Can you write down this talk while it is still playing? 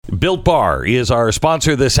Built Bar is our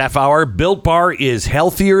sponsor this half hour. Built Bar is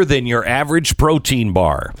healthier than your average protein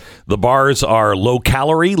bar. The bars are low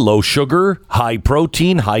calorie, low sugar, high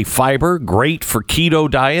protein, high fiber, great for keto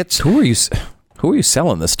diets. Who are you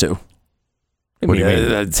selling this to? What do you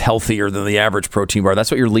mean? It's healthier than the average protein bar. That's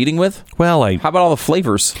what you're leading with? Well, how about all the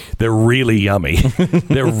flavors? They're really yummy.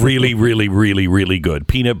 They're really, really, really, really good.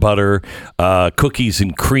 Peanut butter, cookies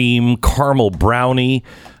and cream, caramel brownie,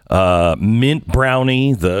 mint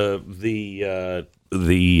brownie, the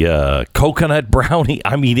coconut brownie.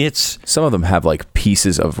 I mean, it's... Some of them have like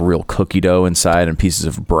pieces of real cookie dough inside and pieces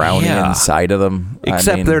of brownie inside of them.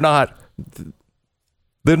 Except they're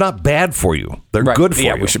not bad for you. They're good for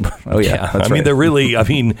you. I mean, they're really,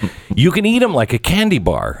 you can eat them like a candy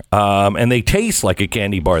bar, and they taste like a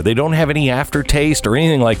candy bar. They don't have any aftertaste or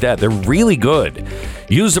anything like that. They're really good.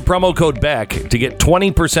 Use the promo code Beck to get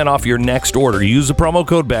 20% off your next order. Use the promo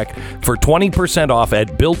code Beck for 20% off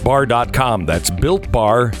at BuiltBar.com. That's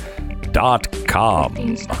BuiltBar.com.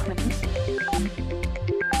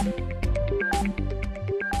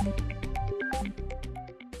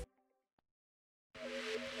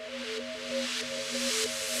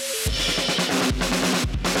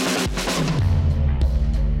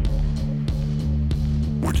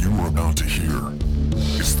 What you are about to hear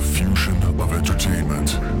is the fusion of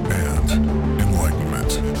entertainment and enlightenment.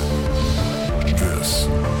 This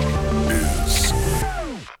is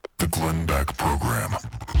the Glenn Beck Program.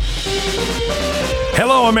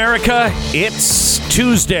 Hello, America. It's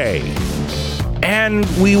Tuesday, and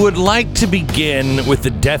we would like to begin with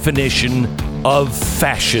the definition of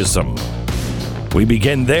fascism. We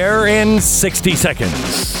begin there in 60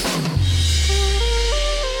 seconds.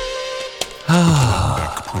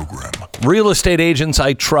 Real Estate Agents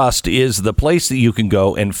I Trust is the place that you can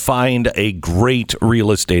go and find a great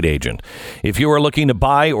real estate agent. If you are looking to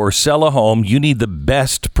buy or sell a home, you need the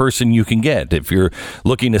best person you can get. If you're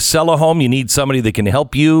looking to sell a home, you need somebody that can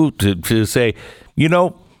help you to say,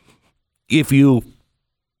 if you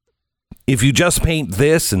just paint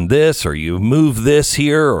this and this, or you move this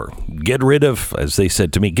here, or get rid of, as they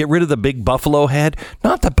said to me, get rid of the big buffalo head.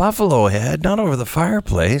 Not the buffalo head, not over the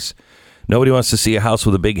fireplace. Nobody wants to see a house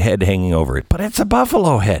with a big head hanging over it, but it's a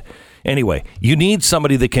buffalo head. Anyway, you need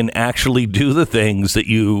somebody that can actually do the things that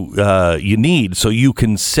you need so you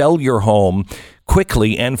can sell your home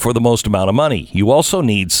quickly and for the most amount of money. You also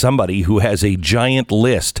need somebody who has a giant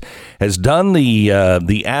list, has done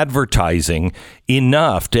the advertising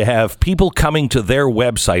enough to have people coming to their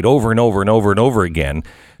website over and over and over and over again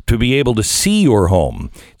to be able to see your home.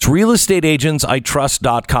 It's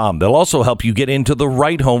realestateagentsitrust.com. They'll also help you get into the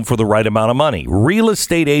right home for the right amount of money.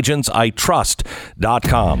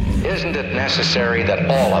 realestateagentsitrust.com. Isn't it necessary that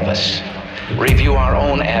all of us review our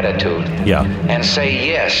own attitude and say,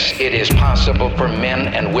 yes, it is possible for men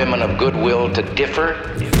and women of goodwill to differ?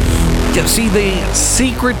 Yeah, see, the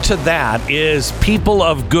secret to that is people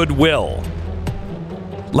of goodwill.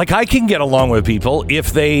 Like, I can get along with people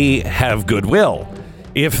if they have goodwill.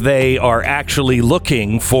 If they are actually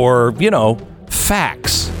looking for,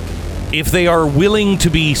 facts. If they are willing to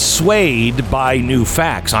be swayed by new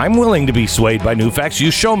facts. I'm willing to be swayed by new facts.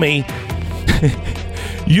 You show me.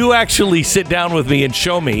 You actually sit down with me and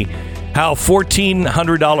show me how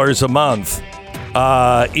 $1,400 a month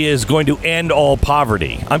is going to end all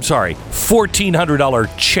poverty. I'm sorry, $1,400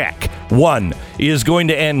 check, one, is going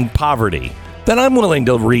to end poverty. Then I'm willing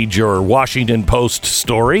to read your Washington Post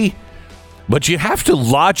story. But you have to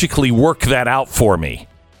logically work that out for me.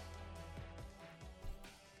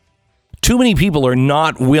 Too many people are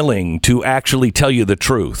not willing to actually tell you the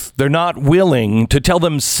truth. They're not willing to tell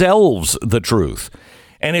themselves the truth.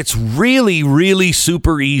 And it's really, really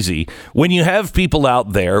super easy when you have people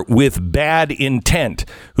out there with bad intent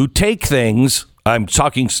who take things, I'm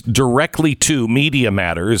talking directly to Media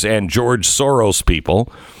Matters and George Soros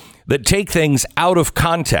people, that take things out of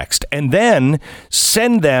context and then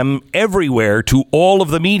send them everywhere to all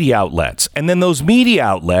of the media outlets. And then those media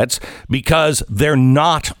outlets, because they're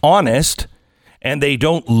not honest and they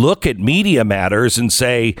don't look at Media Matters and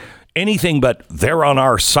say anything but they're on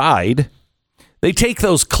our side, they take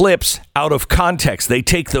those clips out of context. They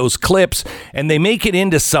take those clips and they make it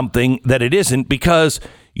into something that it isn't because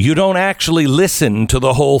you don't actually listen to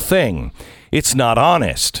the whole thing. It's not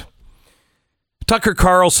honest. Tucker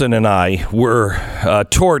Carlson and I were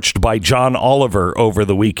torched by John Oliver over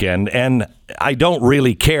the weekend, and I don't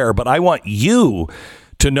really care, but I want you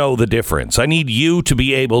to know the difference. I need you to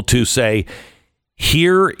be able to say,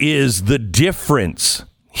 here is the difference.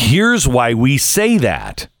 Here's why we say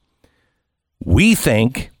that. We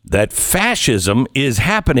think that fascism is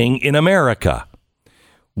happening in America.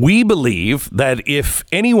 We believe that if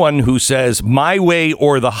anyone who says my way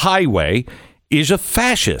or the highway is a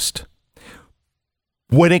fascist.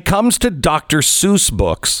 When it comes to Dr. Seuss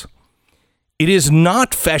books, it is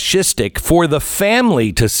not fascistic for the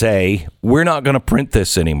family to say, we're not going to print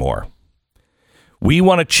this anymore. We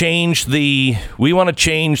want to change the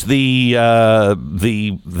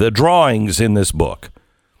drawings in this book.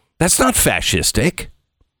 That's not fascistic.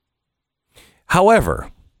 However,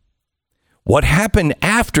 what happened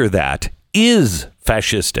after that is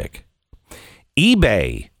fascistic.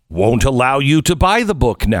 eBay won't allow you to buy the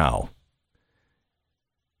book now.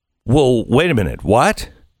 Well, wait a minute. What?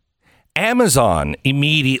 Amazon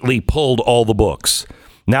immediately pulled all the books.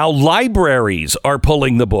 Now libraries are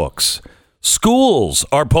pulling the books. Schools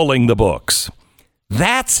are pulling the books.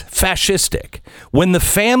 That's fascistic. When the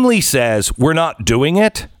family says we're not doing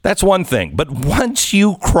it, that's one thing. But once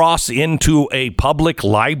you cross into a public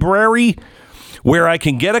library where I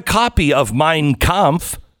can get a copy of Mein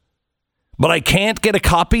Kampf, but I can't get a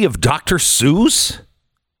copy of Dr. Seuss,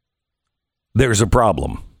 there's a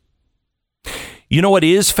problem. You know what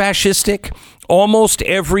is fascistic? Almost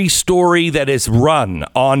every story that is run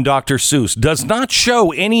on Dr. Seuss does not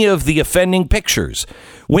show any of the offending pictures.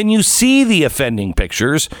 When you see the offending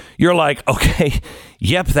pictures, you're like, okay,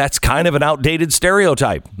 yep, that's kind of an outdated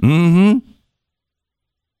stereotype. Mm-hmm.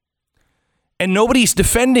 And nobody's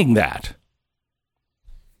defending that.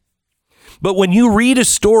 But when you read a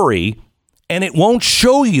story and it won't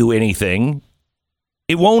show you anything,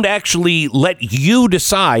 it won't actually let you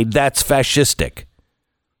decide that's fascistic.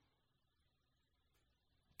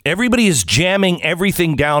 Everybody is jamming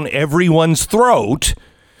everything down everyone's throat.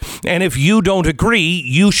 And if you don't agree,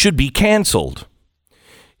 you should be canceled.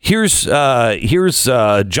 Here's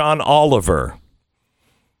John Oliver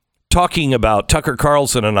talking about Tucker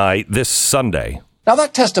Carlson and I this Sunday. Now,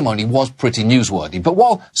 that testimony was pretty newsworthy, but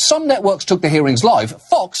while some networks took the hearings live,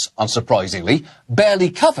 Fox, unsurprisingly,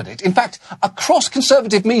 barely covered it. In fact, across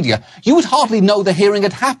conservative media, you would hardly know the hearing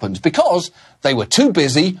had happened because they were too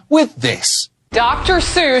busy with this. Dr.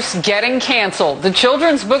 Seuss getting canceled. The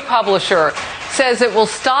children's book publisher says it will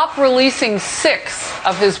stop releasing 6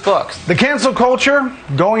 of his books. The cancel culture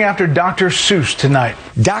going after Dr. Seuss tonight.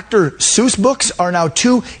 Dr. Seuss books are now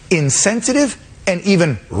too insensitive and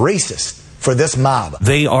even racist for this mob.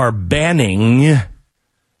 They are banning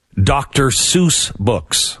Dr. Seuss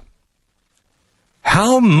books.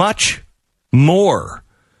 How much more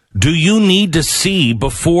do you need to see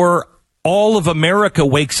before all of America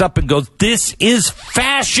wakes up and goes, this is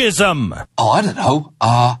fascism? Oh, I don't know.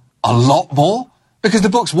 A lot more? Because the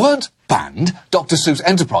books weren't banned. Dr. Seuss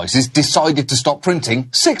Enterprises decided to stop printing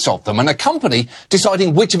 6 of them, and a company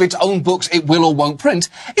deciding which of its own books it will or won't print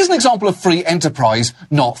is an example of free enterprise,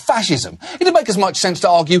 not fascism. It'd make as much sense to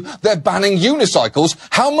argue they're banning unicycles.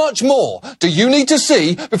 How much more do you need to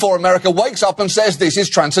see before America wakes up and says this is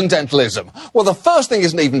transcendentalism? Well, the first thing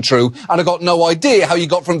isn't even true, and I've got no idea how you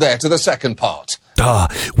got from there to the second part.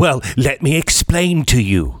 Well, let me explain to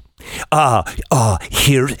you.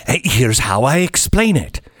 Here's how I explain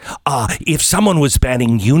it. If someone was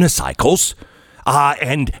banning unicycles,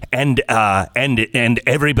 and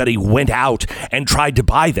everybody went out and tried to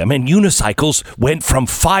buy them, and unicycles went from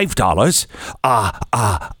 $5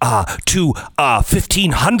 to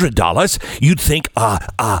 $1,500, you'd think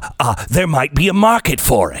there might be a market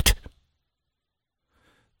for it.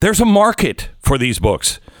 There's a market for these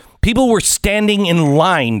books. People were standing in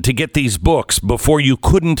line to get these books before you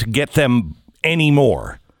couldn't get them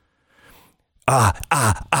anymore.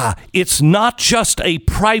 It's not just a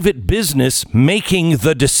private business making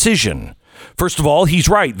the decision. First of all, he's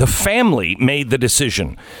right. The family made the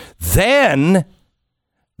decision. Then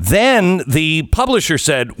the publisher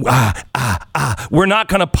said, we're not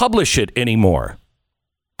going to publish it anymore.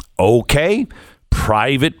 Okay,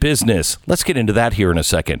 private business. Let's get into that here in a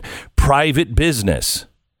second. Private business.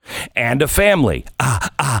 And a family.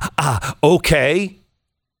 Okay.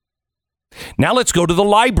 Now let's go to the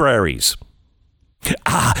libraries.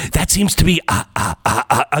 That seems to be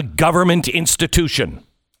a government institution.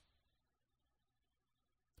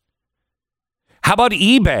 How about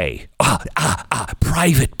eBay?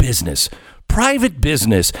 Private business. Private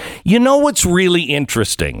business. You know what's really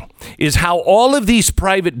interesting is how all of these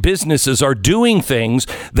private businesses are doing things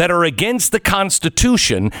that are against the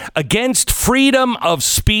Constitution, against freedom of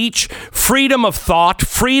speech, freedom of thought,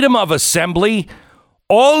 freedom of assembly,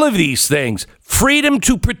 all of these things, freedom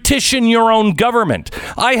to petition your own government.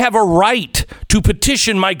 I have a right to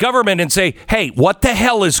petition my government and say, hey, what the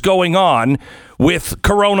hell is going on with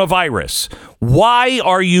coronavirus? Why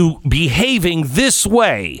are you behaving this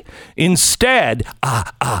way? Instead,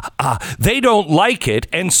 they don't like it.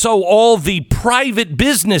 And so all the private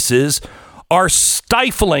businesses are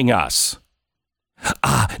stifling us.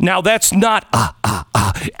 Now, that's not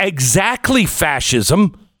exactly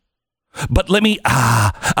fascism, but let me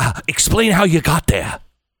explain how you got there.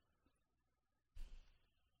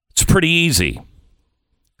 It's pretty easy.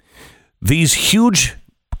 These huge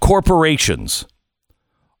corporations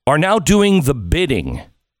are now doing the bidding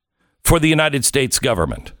for the United States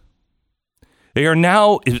government. They are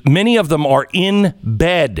now, many of them are in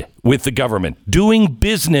bed with the government, doing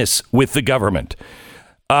business with the government.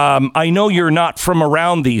 I know you're not from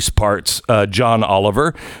around these parts, John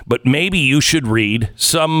Oliver, but maybe you should read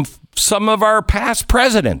some of our past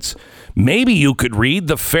presidents. Maybe you could read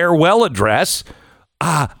the farewell address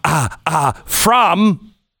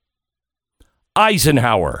from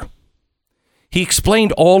Eisenhower. He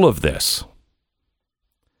explained all of this.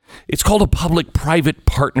 It's called a public-private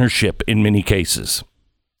partnership in many cases.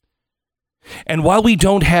 And while we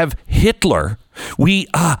don't have Hitler, we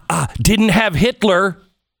didn't have Hitler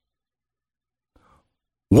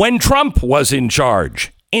when Trump was in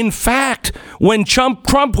charge. In fact, when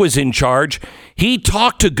Trump was in charge, he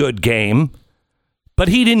talked a good game, but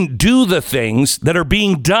he didn't do the things that are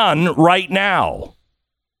being done right now.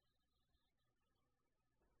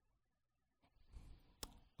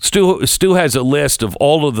 Stu has a list of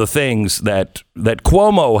all of the things that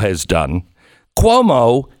Cuomo has done.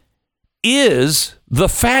 Cuomo is the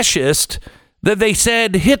fascist that they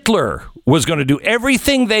said Hitler was going to do.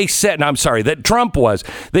 Everything they said, and I'm sorry, that Trump was.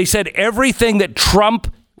 They said everything that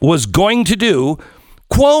Trump was going to do,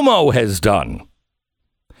 Cuomo has done.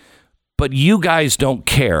 But you guys don't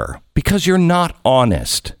care because you're not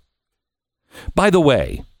honest. By the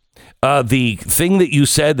way, the thing that you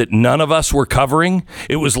said that none of us were covering,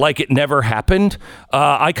 it was like it never happened.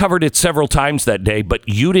 I covered it several times that day, but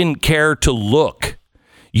you didn't care to look.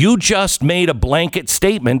 You just made a blanket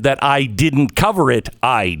statement that I didn't cover it.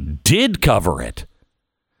 I did cover it.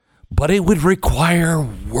 But it would require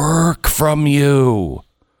work from you.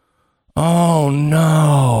 Oh,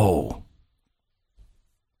 no.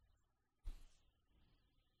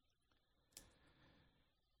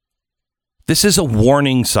 This is a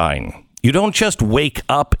warning sign. You don't just wake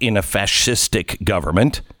up in a fascistic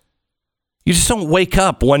government. You just don't wake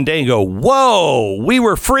up one day and go, whoa, we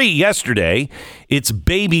were free yesterday. It's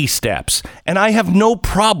baby steps. And I have no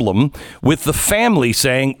problem with the family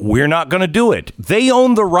saying, we're not going to do it. They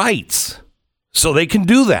own the rights, so they can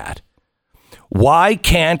do that. Why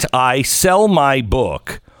can't I sell my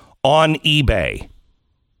book on eBay?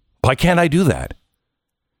 Why can't I do that?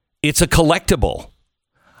 It's a collectible.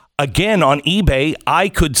 Again, on eBay, I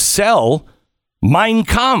could sell Mein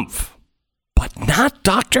Kampf, but not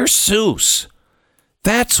Dr. Seuss.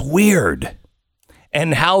 That's weird.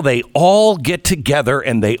 And how they all get together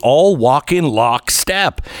and they all walk in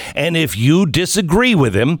lockstep. And if you disagree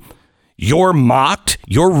with him, you're mocked,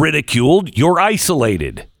 you're ridiculed, you're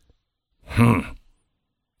isolated.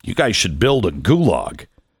 You guys should build a gulag,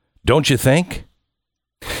 don't you think?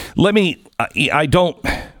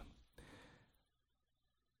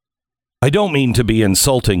 I don't mean to be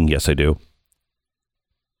insulting. Yes, I do.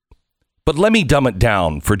 But let me dumb it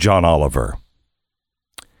down for John Oliver.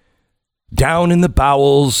 Down in the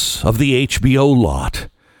bowels of the HBO lot,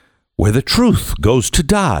 where the truth goes to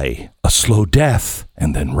die, a slow death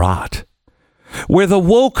and then rot. Where the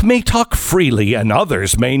woke may talk freely and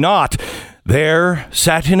others may not, there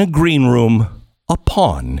sat in a green room,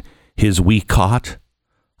 upon his wee cot,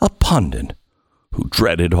 a pundit who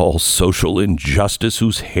dreaded all social injustice,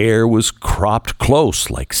 whose hair was cropped close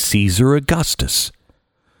like Caesar Augustus.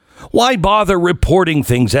 Why bother reporting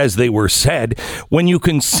things as they were said when you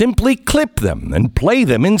can simply clip them and play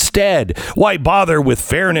them instead? Why bother with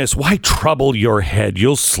fairness? Why trouble your head?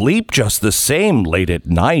 You'll sleep just the same late at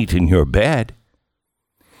night in your bed.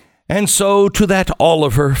 And so to that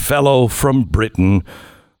Oliver fellow from Britain,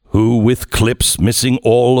 who with clips missing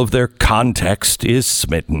all of their context is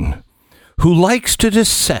smitten, who likes to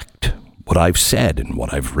dissect what I've said and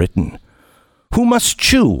what I've written, who must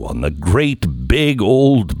chew on the great big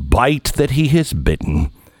old bite that he has bitten,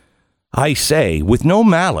 I say with no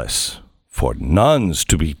malice, for none's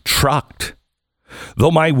to be trucked.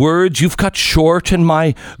 Though my words you've cut short and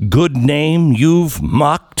my good name you've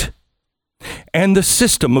mucked, and the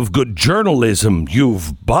system of good journalism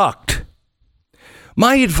you've bucked,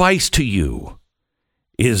 my advice to you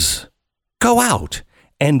is go out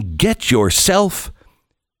and get yourself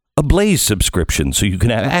a Blaze subscription so you can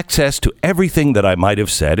have access to everything that I might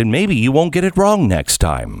have said, and maybe you won't get it wrong next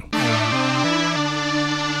time.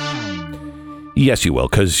 Yes, you will,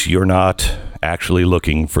 because you're not actually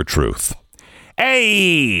looking for truth.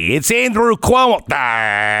 Hey, it's Andrew Cuomo,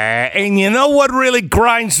 and you know what really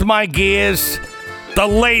grinds my gears? The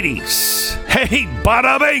ladies. Hey,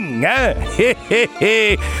 bada bing.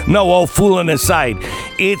 No, all fooling aside,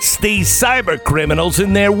 it's these cyber criminals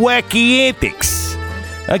and their wacky antics.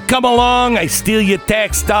 I come along, I steal your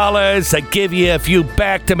tax dollars, I give you a few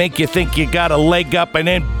back to make you think you got a leg up, and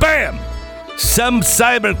then bam! Some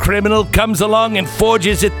cyber criminal comes along and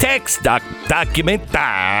forges a tax document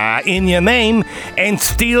in your name and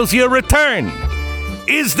steals your return.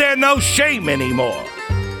 Is there no shame anymore?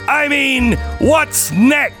 I mean, what's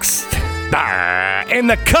next? And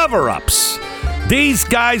the cover-ups. These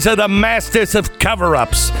guys are the masters of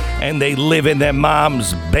cover-ups, and they live in their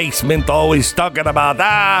mom's basement always talking about,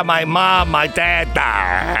 my mom, my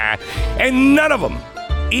dad, and none of them,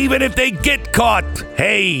 even if they get caught,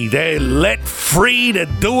 hey, they're let free to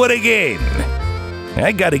do it again.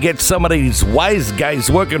 I got to get some of these wise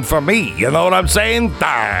guys working for me, you know what I'm saying?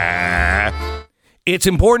 It's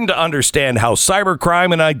important to understand how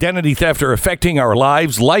cybercrime and identity theft are affecting our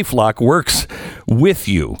lives. LifeLock works with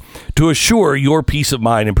you to assure your peace of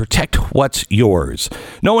mind and protect what's yours.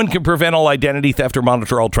 No one can prevent all identity theft or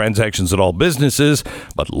monitor all transactions at all businesses,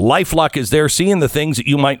 but LifeLock is there seeing the things that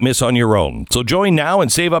you might miss on your own. So join now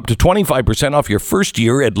and save up to 25% off your first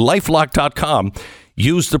year at LifeLock.com.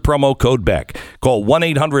 Use the promo code Beck. Call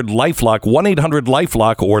 1-800-LifeLock,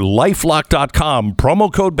 1-800-LifeLock, or LifeLock.com.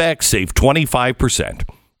 Promo code Beck. Save 25%.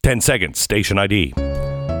 10 seconds. Station ID.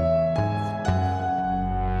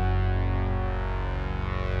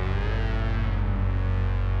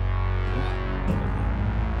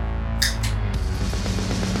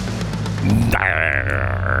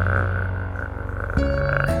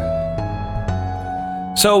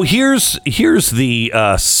 So here's the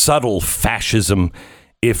subtle fascism,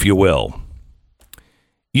 if you will.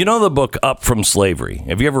 You know the book Up From Slavery?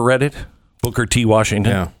 Have you ever read it? Booker T.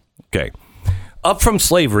 Washington? Yeah. Okay. Up From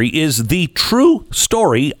Slavery is the true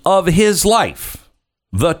story of his life.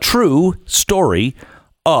 The true story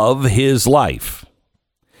of his life.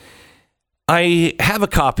 I have a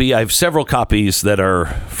copy. I have several copies that are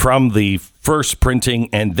from the first printing,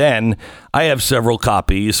 and then I have several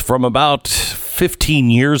copies from about 15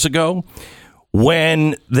 years ago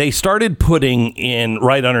when they started putting in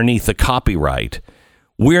right underneath the copyright.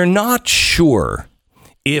 We're not sure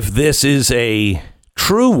if this is a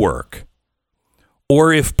true work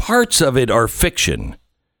or if parts of it are fiction.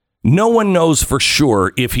 No one knows for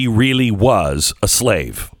sure if he really was a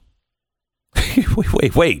slave.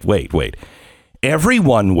 Wait.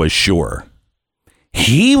 Everyone was sure.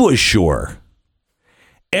 He was sure.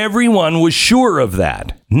 Everyone was sure of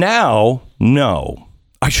that. Now, no.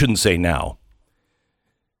 I shouldn't say now.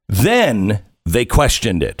 Then they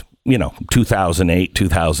questioned it, 2008,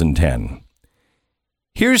 2010.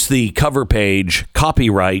 Here's the cover page,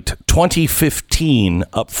 copyright 2015,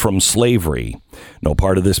 Up From Slavery. No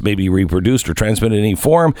part of this may be reproduced or transmitted in any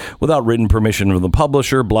form without written permission of the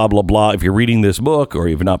publisher, blah, blah, blah. If you're reading this book or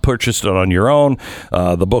you've not purchased it on your own,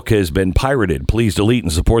 the book has been pirated. Please delete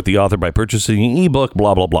and support the author by purchasing an ebook,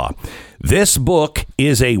 blah, blah, blah. This book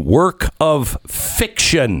is a work of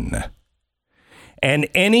fiction. And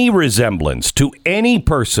any resemblance to any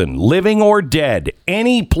person, living or dead,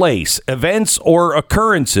 any place, events, or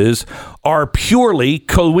occurrences are purely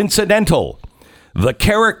coincidental. The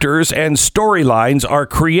characters and storylines are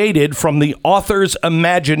created from the author's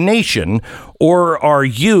imagination or are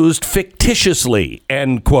used fictitiously,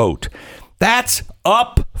 end quote. That's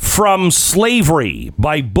Up From Slavery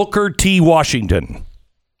by Booker T. Washington.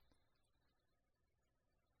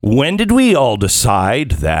 When did we all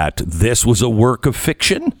decide that this was a work of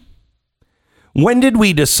fiction? When did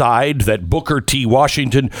we decide that Booker T.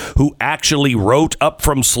 Washington, who actually wrote Up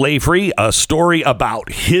From Slavery, a story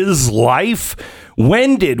about his life,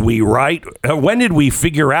 when did we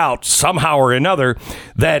figure out somehow or another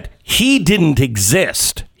that he didn't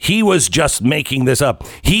exist? He was just making this up.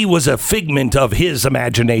 He was a figment of his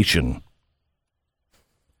imagination.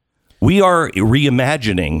 We are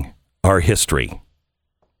reimagining our history.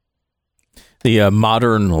 The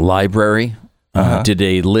Modern Library did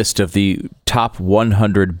a list of the top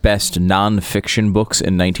 100 best nonfiction books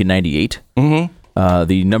in 1998. Mm-hmm.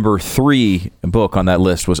 The number 3 book on that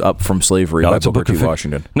list was Up From Slavery by Booker T.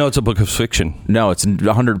 Washington. No, it's a book of fiction. No, it's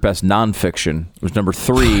 100 best nonfiction. It was number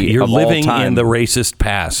 3 You're of living all time. in the racist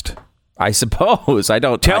past. I suppose. I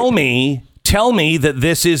don't... Tell me that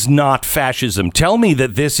this is not fascism. Tell me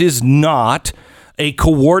that this is not a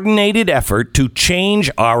coordinated effort to change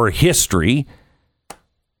our history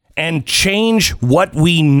and change what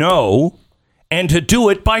we know, and to do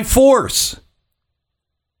it by force.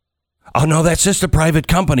 Oh, no, that's just a private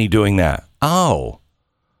company doing that. Oh,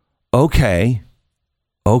 okay.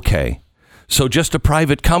 Okay. So just a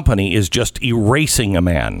private company is just erasing a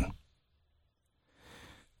man.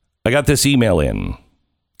 I got this email in.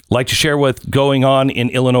 Like to share what's going on in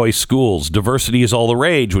Illinois schools. Diversity is all the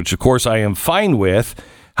rage, which of course I am fine with.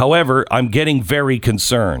 However, I'm getting very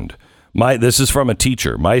concerned. This is from a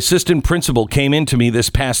teacher. My assistant principal came in to me this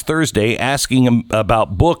past Thursday asking him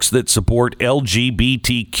about books that support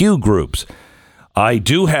LGBTQ groups. I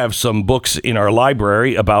do have some books in our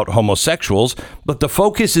library about homosexuals, but the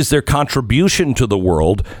focus is their contribution to the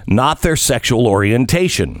world, not their sexual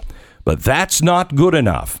orientation. But that's not good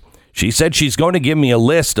enough. She said she's going to give me a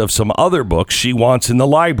list of some other books she wants in the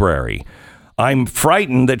library. I'm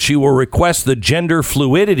frightened that she will request the gender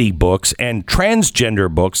fluidity books and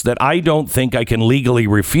transgender books that I don't think I can legally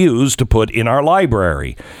refuse to put in our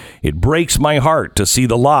library. It breaks my heart to see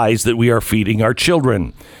the lies that we are feeding our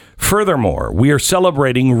children. Furthermore, we are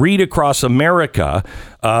celebrating Read Across America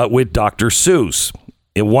with Dr. Seuss.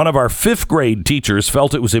 One of our 5th grade teachers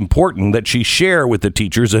felt it was important that she share with the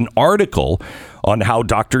teachers an article on how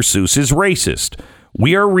Dr. Seuss is racist.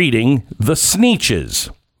 We are reading The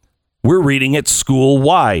Sneetches. We're reading it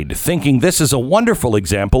school-wide, thinking this is a wonderful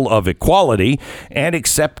example of equality and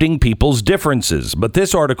accepting people's differences. But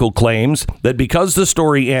this article claims that because the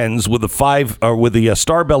story ends with the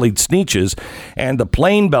star-bellied Sneetches and the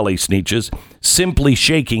plain-belly Sneetches simply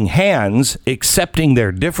shaking hands, accepting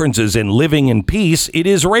their differences and living in peace, it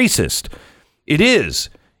is racist. It is.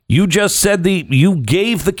 You just said you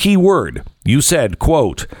gave the key word. You said,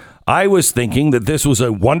 quote, I was thinking that this was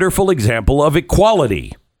a wonderful example of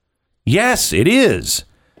equality. Yes, it is.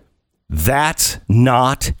 That's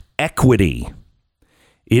not equity.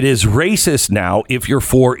 It is racist now if you're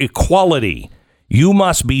for equality. You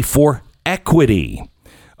must be for equity.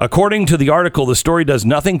 According to the article, the story does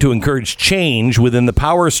nothing to encourage change within the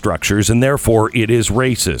power structures, and therefore it is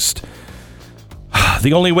racist.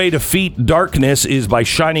 The only way to defeat darkness is by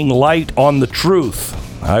shining light on the truth.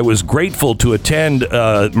 I was grateful to attend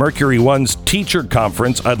Mercury One's teacher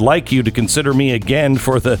conference. I'd like you to consider me again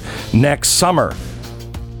for the next summer.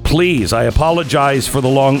 Please, I apologize for the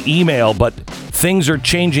long email, but things are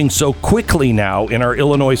changing so quickly now in our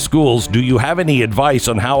Illinois schools. Do you have any advice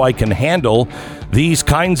on how I can handle these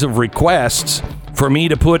kinds of requests for me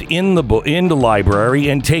to put in the library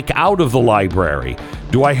and take out of the library?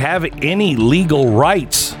 Do I have any legal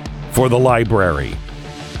rights for the library?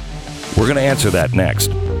 We're going to answer that next.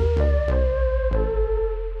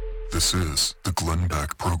 This is the Glenn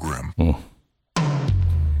Beck Program.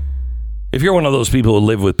 If you're one of those people who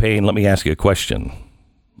live with pain, let me ask you a question.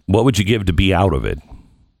 What would you give to be out of it?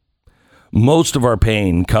 Most of our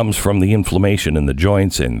pain comes from the inflammation in the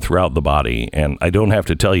joints and throughout the body. And I don't have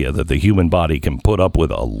to tell you that the human body can put up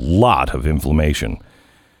with a lot of inflammation.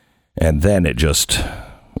 And then it just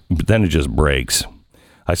breaks.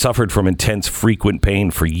 I suffered from intense, frequent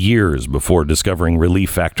pain for years before discovering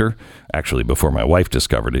Relief Factor. Actually, before my wife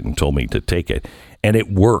discovered it and told me to take it. And it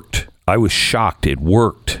worked. I was shocked. It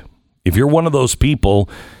worked. If you're one of those people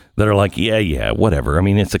that are like, yeah, whatever. I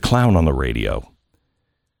mean, it's a clown on the radio.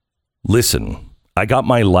 Listen, I got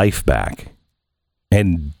my life back.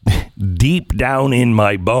 And deep down in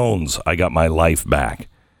my bones, I got my life back.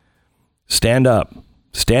 Stand up.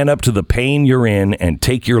 Stand up to the pain you're in and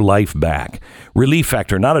take your life back. Relief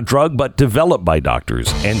Factor, not a drug, but developed by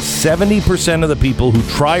doctors. And 70% of the people who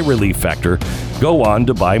try Relief Factor go on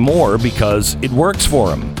to buy more because it works for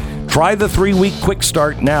them. Try the 3-week quick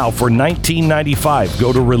start now for $19.95.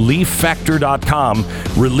 Go to ReliefFactor.com,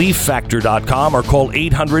 ReliefFactor.com, or call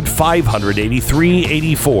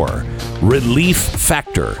 800-500-8384.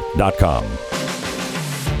 ReliefFactor.com.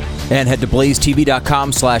 And head to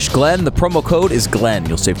blazetv.com/Glenn. The promo code is Glenn.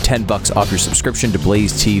 You'll save $10 off your subscription to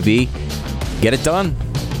Blaze TV. Get it done.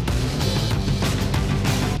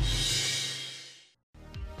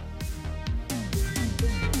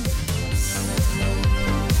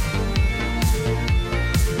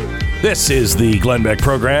 This is the Glenn Beck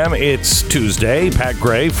Program. It's Tuesday. Pat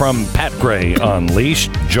Gray from Pat Gray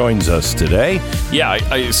Unleashed joins us today. Yeah,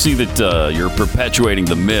 I see that you're perpetuating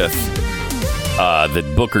the myth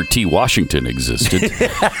that Booker T. Washington existed.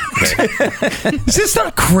 Is this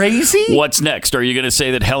not crazy? What's next? Are you going to say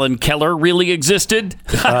that Helen Keller really existed?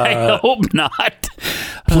 I hope not.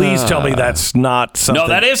 Please tell me that's not something. No,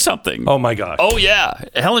 that is something. Oh, my gosh. Oh, yeah.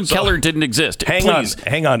 Helen Keller didn't exist.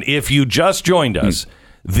 Hang on. If you just joined us,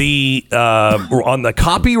 on the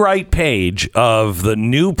copyright page of the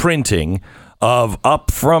new printing of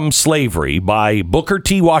Up From Slavery by Booker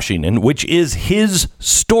T. Washington, which is his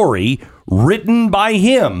story written by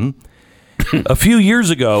him. A few years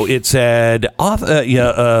ago, it said,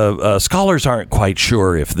 scholars aren't quite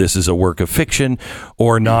sure if this is a work of fiction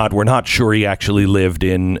or not. We're not sure he actually lived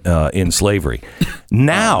in slavery.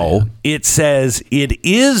 Now it says it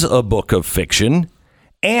is a book of fiction,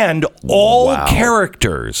 and all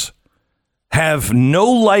characters have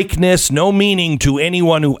no likeness, no meaning to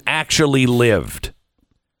anyone who actually lived.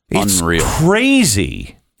 It's unreal.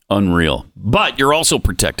 Crazy. Unreal. But you're also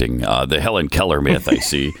protecting the Helen Keller myth, I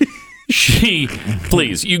see.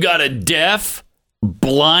 Please, you got a deaf,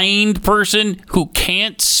 blind person who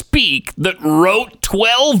can't speak that wrote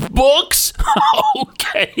 12 books?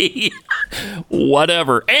 Okay.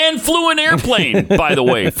 Whatever. And flew an airplane, by the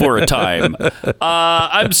way, for a time.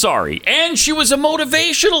 I'm sorry. And she was a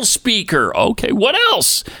motivational speaker. Okay, what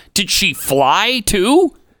else? Did she fly,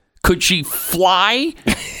 too? Could she fly?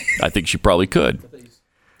 I think she probably could.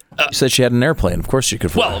 You said she had an airplane. Of course she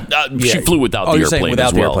could fly. Well, she flew without the airplane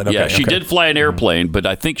as well. Okay, she did fly an airplane, but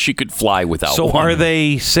I think she could fly without one. So are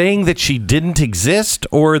they saying that she didn't exist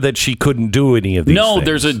or that she couldn't do any of these things? No,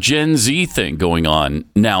 there's a Gen Z thing going on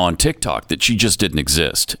now on TikTok that she just didn't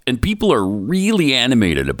exist. And people are really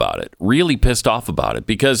animated about it, really pissed off about it.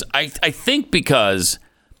 Because I think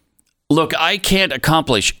look, I can't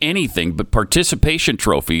accomplish anything but participation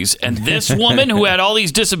trophies. And this woman who had all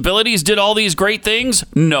these disabilities did all these great things?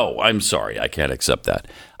 No, I'm sorry. I can't accept that.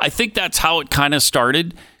 I think that's how it kind of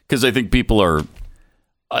started, because I think people are,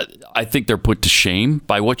 I think they're put to shame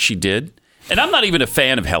by what she did. And I'm not even a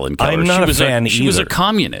fan of Helen Keller. I'm not a fan either. She was a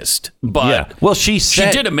communist, but well, she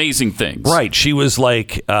did amazing things. Right. She was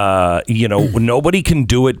like, nobody can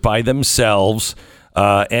do it by themselves.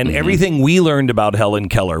 And everything we learned about Helen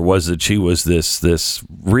Keller was that she was this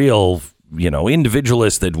real,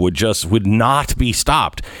 individualist that would not be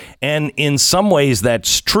stopped. And in some ways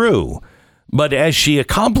that's true. But as she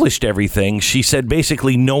accomplished everything, she said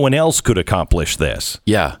basically no one else could accomplish this.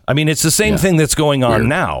 Yeah. I mean, it's the same thing that's going on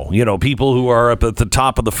now. People who are up at the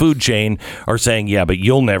top of the food chain are saying, yeah, but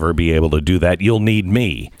you'll never be able to do that. You'll need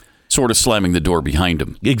me. Sort of slamming the door behind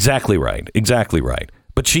him. Exactly right. Exactly right.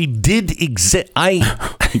 But she did exist.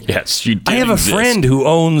 Yes, she did. I have a friend who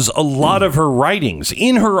owns a lot of her writings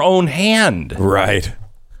in her own hand. Right.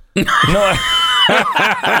 No,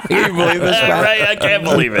 can you believe this? Right, I can't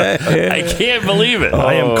believe it. I can't believe it.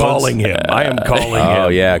 I am calling him. Oh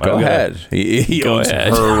yeah, go ahead. He owns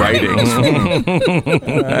her writings.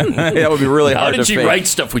 That would be really hard to How did she write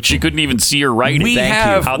stuff which she couldn't even see her writing?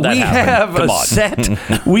 How'd that happen?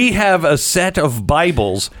 We have a set of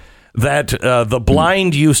Bibles that the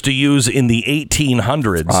blind used to use in the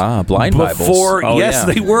 1800s. Blind Bibles. Yes,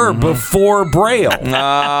 they were before Braille.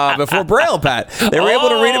 Before Braille, Pat. They were able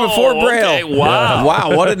to read it before Braille. Okay, wow.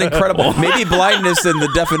 Wow, what an incredible. Maybe blindness and the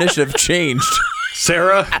definition have changed.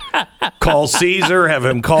 Sarah, call Caesar, have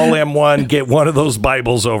him call M1, get one of those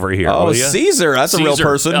Bibles over here. Oh, Caesar, that's a real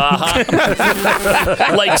person.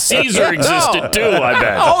 Like Caesar existed too, I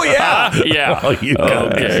bet. Oh, yeah. Yeah. Oh, you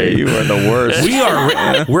okay, you are the worst.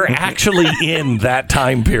 We're actually in that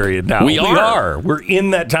time period now. We are. We're in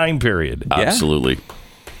that time period. Absolutely.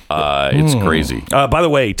 It's crazy. By the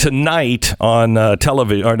way, tonight on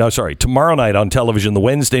television, tomorrow night on television, the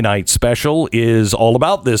Wednesday night special is all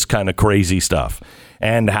about this kind of crazy stuff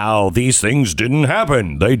and how these things didn't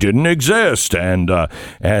happen. They didn't exist. And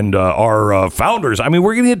our founders, I mean,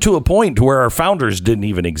 we're going to get to a point where our founders didn't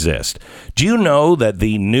even exist. Do you know that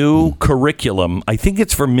the new curriculum, I think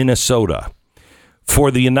it's for Minnesota,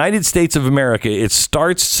 for the United States of America, it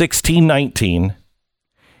starts 1619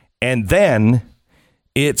 and then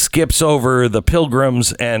it skips over the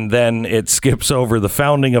Pilgrims, and then it skips over the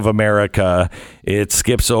founding of America. It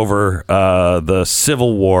skips over the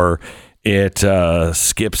Civil War. It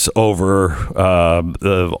skips over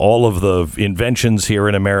all of the inventions here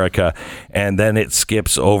in America, and then it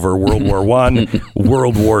skips over World War I,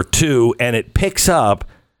 World War II, and it picks up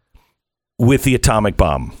with the atomic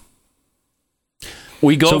bomb.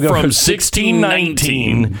 We go from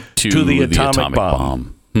 1619 to the atomic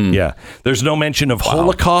bomb. Yeah. There's no mention of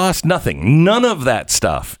Holocaust, nothing. None of that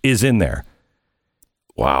stuff is in there.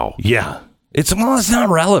 Wow. Yeah. It's not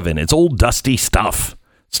relevant. It's old dusty stuff.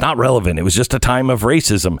 It's not relevant. It was just a time of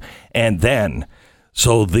racism. And then,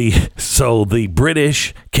 so the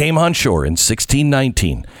British came on shore in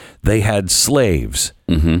 1619. They had slaves.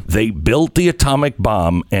 Mm-hmm. They built the atomic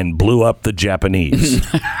bomb and blew up the Japanese.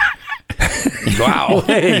 Wow.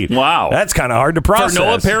 Hey, wow. That's kind of hard to process. For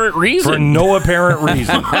no apparent reason. For no apparent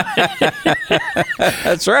reason.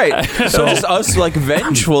 That's right. So just us like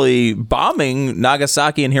eventually bombing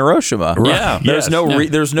Nagasaki and Hiroshima. Yeah. There's no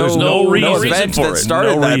event that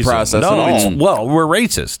started that process at all. Well, we're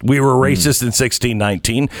racist. We were racist in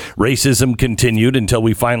 1619. Racism continued until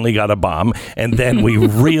we finally got a bomb, and then we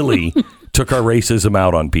really took our racism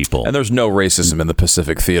out on people. And there's no racism in the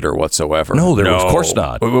Pacific Theater whatsoever. No, of course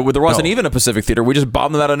not. There wasn't even a Pacific Theater. We just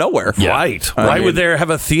bombed them out of nowhere. Yeah. Right. Why would there have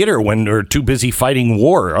a theater when they're too busy fighting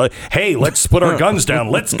war? Hey, let's put our guns down.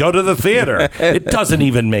 Let's go to the theater. It doesn't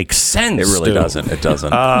even make sense. It really doesn't. It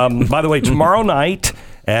doesn't. By the way, tomorrow night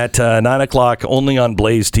at 9 o'clock, only on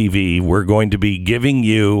Blaze TV, we're going to be giving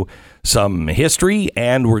you some history,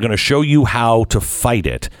 and we're going to show you how to fight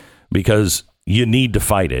it, because you need to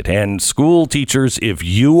fight it. And school teachers, if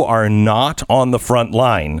you are not on the front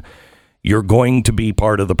line, you're going to be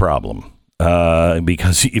part of the problem.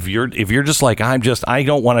 Because if you're just like, I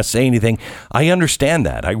don't want to say anything, I understand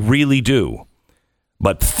that. I really do.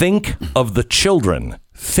 But think of the children.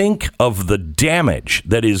 Think of the damage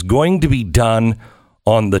that is going to be done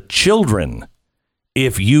on the children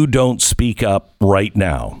if you don't speak up right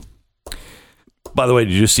now. By the way,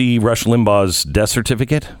 did you see Rush Limbaugh's death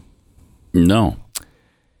certificate? No.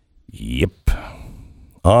 Yep.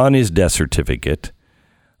 On his death certificate,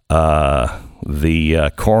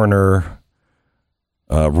 the coroner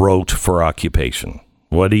wrote for occupation.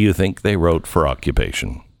 What do you think they wrote for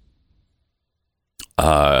occupation?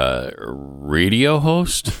 Radio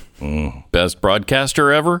host? Best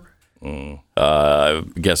broadcaster ever?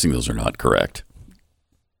 I'm guessing those are not correct.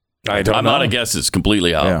 I'm not a guess. It's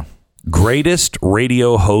completely out. Yeah. Greatest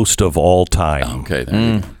radio host of all time. Okay. There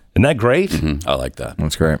you go. Isn't that great? Mm-hmm. I like that.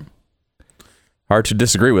 That's great. Hard to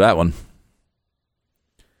disagree with that one.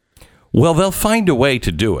 Well, they'll find a way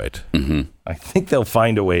to do it. Mm-hmm. I think they'll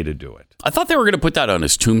find a way to do it. I thought they were going to put that on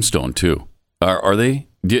his tombstone too. Are they?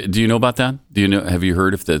 Do you know about that? Do you know? Have you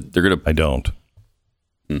heard if they're going to? I don't.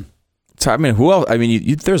 So, I mean, who else? I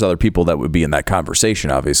mean, there's other people that would be in that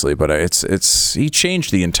conversation, obviously, but he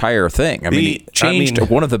changed the entire thing. He changed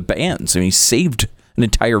one of the bands. He saved an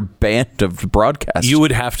entire band of broadcasters. You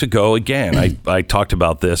would have to go again. I talked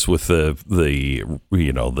about this with the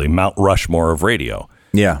Mount Rushmore of radio.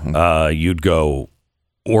 Yeah. You'd go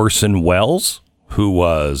Orson Welles, who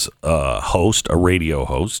was a radio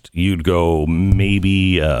host. You'd go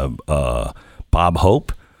maybe Bob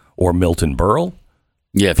Hope or Milton Berle.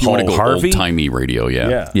 Yeah, if you want to go Harvey? old-timey radio,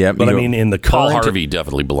 yeah. But I mean, in the Paul current, Harvey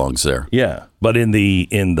definitely belongs there. Yeah, but in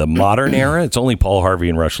the modern era, it's only Paul Harvey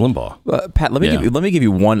and Rush Limbaugh. Pat, let me give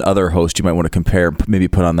you one other host you might want to compare. Maybe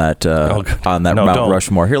put on that Mount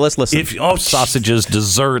Rushmore. Here, let's listen. Sausages,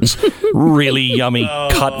 desserts, really yummy,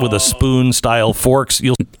 cut with a spoon-style forks.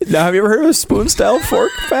 Now, have you ever heard of a spoon-style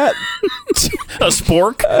fork, Pat? A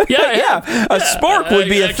spork? Yeah. A spork would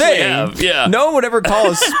be a thing. Yeah. No one would ever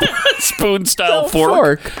call a spoon-style fork.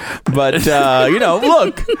 But,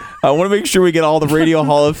 look, I want to make sure we get all the Radio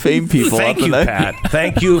Hall of Fame people. Thank you, Pat.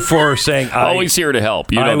 Thank you for saying. Always here to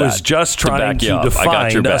help. I was just trying to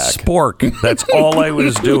define a back. spork. That's all I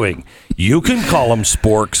was doing. You can call them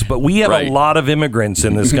sporks, but we have a lot of immigrants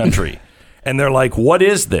in this country. And they're like, what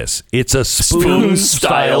is this? It's a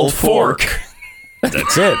spoon-style fork.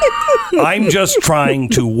 That's it. I'm just trying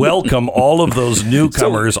to welcome all of those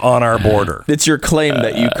newcomers on our border. It's your claim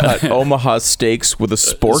that you cut Omaha steaks with a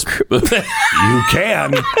spork? You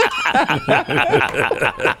can.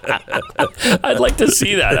 I'd like to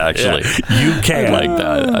see that, actually. Yeah, you can. I like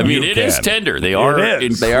that. I mean, it is tender. They are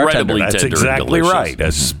incredibly tender. That's exactly right.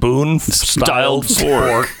 A spoon-styled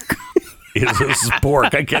spork is a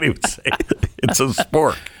spork. I can't even say it. It's a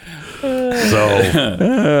spork. So,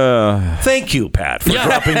 thank you, Pat, for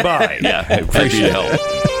dropping by. Yeah, I appreciate the help.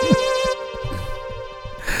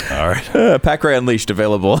 All right. Pat Gray Unleashed,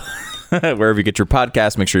 available wherever you get your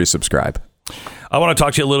podcast. Make sure you subscribe. I want to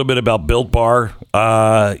talk to you a little bit about Built Bar.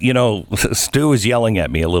 Stu was yelling at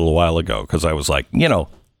me a little while ago because I was like,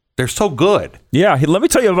 they're so good. Yeah, let me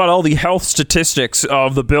tell you about all the health statistics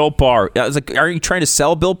of the Built Bar. I was like, are you trying to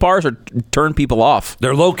sell Built Bars or turn people off?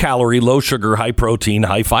 They're low calorie, low sugar, high protein,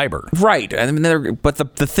 high fiber. Right. I mean, but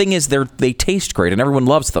the thing is, they taste great and everyone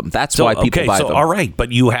loves them. That's why people buy them. All right,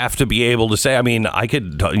 but you have to be able to say, I mean, I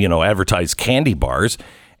could, advertise candy bars,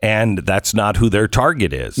 and that's not who their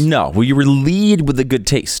target is. No, well, you lead with the good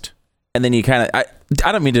taste. And then you kind of,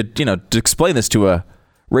 I don't mean to, to explain this to a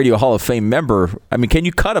Radio Hall of Fame member. I mean, can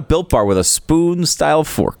you cut a Built Bar with a spoon-style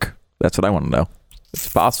fork? That's what I want to know. It's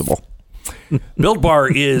possible. Built Bar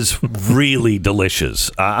is really delicious.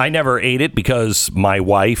 I never ate it because my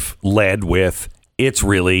wife led with, it's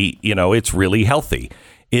really, it's really healthy.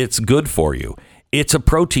 It's good for you. It's a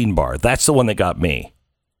protein bar. That's the one that got me.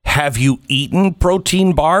 Have you eaten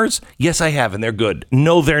protein bars? Yes, I have, and they're good.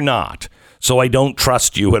 No, they're not. So I don't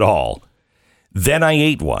trust you at all. Then I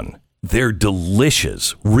ate one. They're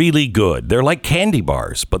delicious, really good. They're like candy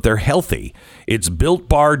bars, but they're healthy. It's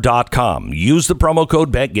BuiltBar.com. Use the promo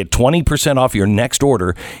code Beck. Get 20% off your next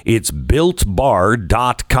order. It's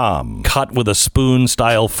BuiltBar.com. Cut with a spoon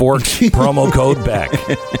style fork. Promo code Beck.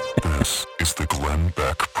 This is the Glenn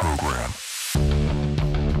Beck Program.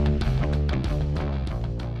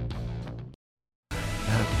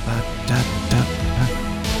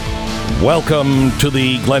 Welcome to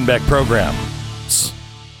the Glenn Beck Program.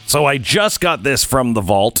 So I just got this from the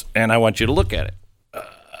vault, and I want you to look at it.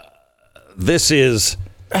 This is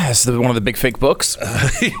one of the big fake books.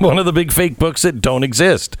 One of the big fake books that don't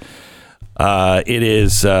exist. It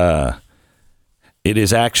is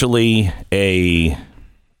actually a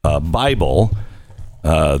Bible.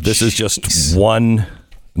 This is just one,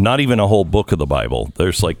 not even a whole book of the Bible.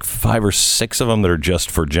 There's like 5 or 6 of them that are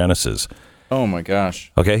just for Genesis. Oh my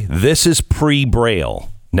gosh. Okay, this is pre-Braille.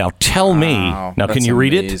 Now tell me, can you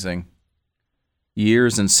read amazing.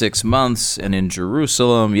 Years and 6 months, and in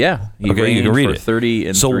Jerusalem, yeah. You can read for it. 30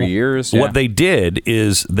 and 3 years. Yeah. What they did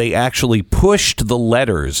is they actually pushed the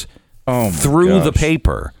letters through the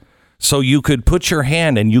paper, so you could put your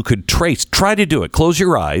hand and you could trace. Try to do it. Close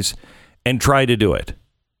your eyes and try to do it.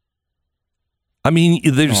 I mean,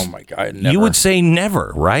 there's. Oh my God! Never. You would say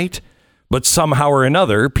never, right? But somehow or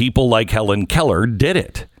another, people like Helen Keller did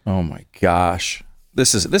it. Oh my gosh.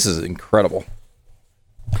 This is incredible.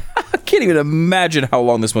 I can't even imagine how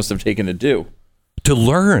long this must have taken to do. To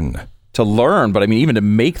learn, but I mean, even to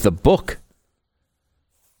make the book.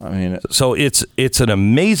 I mean, so it's an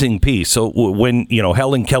amazing piece. So when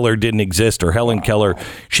Helen Keller didn't exist, or Helen Keller,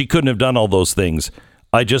 she couldn't have done all those things.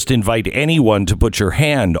 I just invite anyone to put your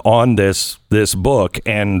hand on this book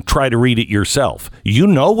and try to read it yourself. You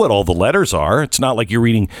know what all the letters are. It's not like you're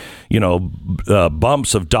reading,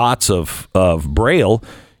 bumps of dots of Braille.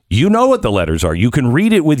 You know what the letters are. You can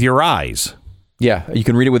read it with your eyes. Yeah, you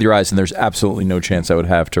can read it with your eyes, and there's absolutely no chance I would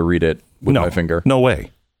have to read it with my finger. No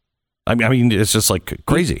way. I mean, it's just like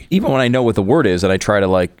crazy. Even when I know what the word is and I try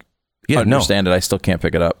to understand it, I still can't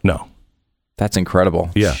pick it up. No. That's incredible.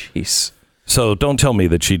 Yeah. Jeez. So don't tell me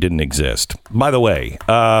that she didn't exist. By the way,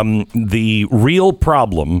 the real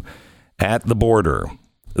problem at the border,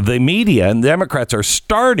 the media and Democrats are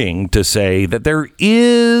starting to say that there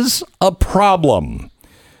is a problem.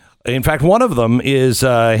 In fact, one of them is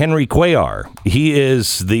Henry Cuellar. He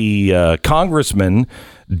is the congressman,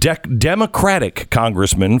 Democratic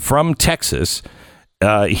congressman from Texas.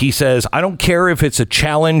 He says, I don't care if it's a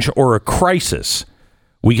challenge or a crisis.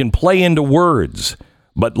 We can play into words.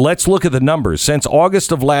 But let's look at the numbers. Since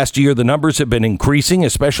August of last year, the numbers have been increasing,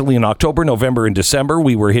 especially in October, November, and December.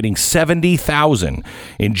 We were hitting 70,000.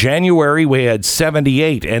 In January, we had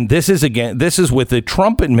 78. And this is with the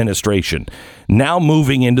Trump administration, now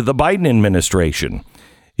moving into the Biden administration.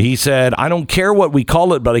 He said, I don't care what we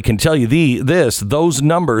call it, but I can tell you those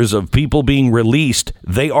numbers of people being released,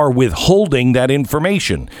 they are withholding that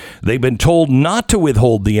information. They've been told not to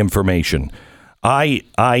withhold the information. I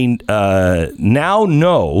now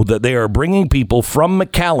know that they are bringing people from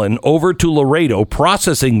McAllen over to Laredo,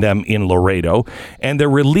 processing them in Laredo, and they're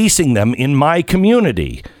releasing them in my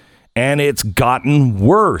community. And it's gotten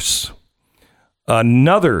worse.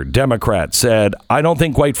 Another Democrat said, I don't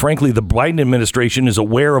think, quite frankly, the Biden administration is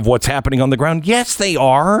aware of what's happening on the ground. Yes, they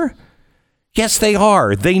are. Yes, they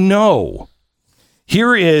are. They know.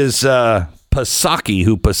 Here is Psaki,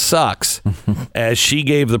 who Psucks, as she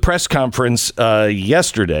gave the press conference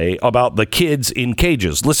yesterday about the kids in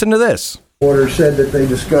cages. Listen to this. Order said that they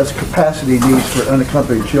discussed capacity needs for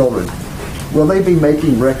unaccompanied children. Will they be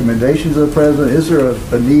making recommendations to the president? Is there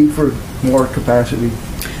a need for more capacity?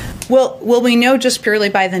 Well, we know just purely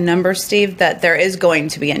by the numbers, Steve, that there is going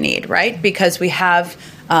to be a need, right? Because we have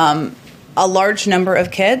a large number of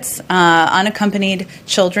kids, unaccompanied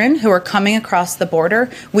children who are coming across the border.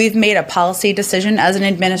 We've made a policy decision as an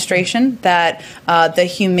administration that the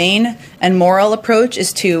humane and moral approach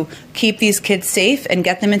is to keep these kids safe and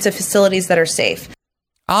get them into facilities that are safe.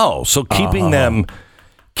 Oh, so keeping them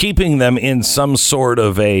in some sort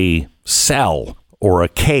of a cell or a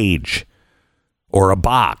cage or a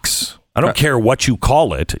box. I don't care what you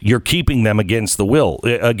call it. You're keeping them against their will.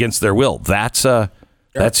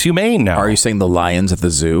 That's humane now. Are you saying the lions at the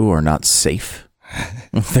zoo are not safe?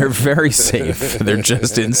 They're very safe. They're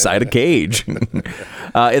just inside a cage.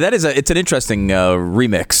 It's an interesting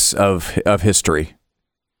remix of history.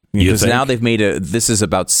 Because now they've made this is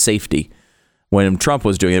about safety. When Trump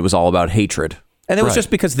was doing it, it was all about hatred. And it was Right. just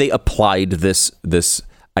because they applied this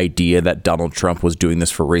idea that Donald Trump was doing this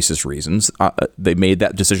for racist reasons. They made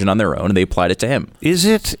that decision on their own, and they applied it to him. Is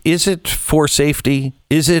it for safety?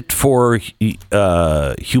 Is it for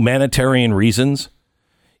humanitarian reasons?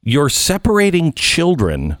 You're separating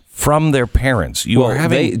children from their parents.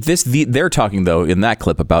 They're talking, though, in that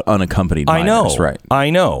clip about unaccompanied minors. I know, right? I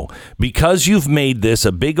know, because you've made this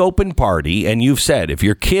a big open party, and you've said if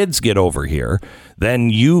your kids get over here, then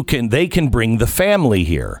they can bring the family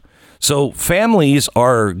here. So families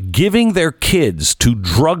are giving their kids to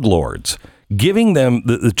drug lords, giving them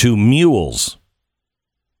to mules.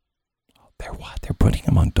 They're what? They're putting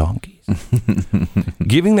them on donkeys,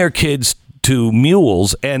 giving their kids to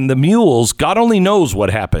mules, and the mules, God only knows what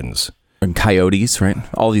happens. And coyotes, right?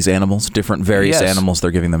 All these animals, different various animals they're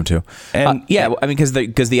giving them to. And because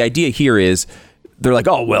the idea here is they're like,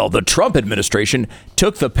 oh, well, the Trump administration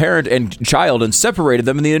took the parent and child and separated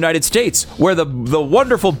them in the United States, where the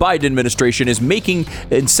wonderful Biden administration is making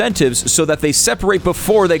incentives so that they separate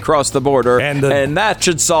before they cross the border, and that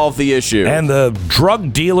should solve the issue. And the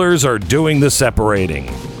drug dealers are doing the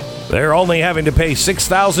separating. They're only having to pay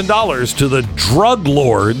 $6,000 to the drug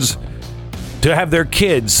lords to have their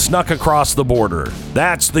kids snuck across the border.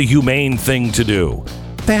 That's the humane thing to do.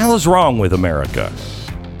 What the hell is wrong with America?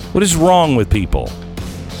 What is wrong with people?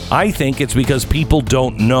 I think it's because people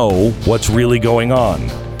don't know what's really going on.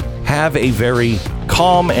 Have a very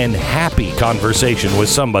calm and happy conversation with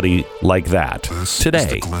somebody like that today. This is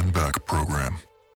the Glenn Beck Program.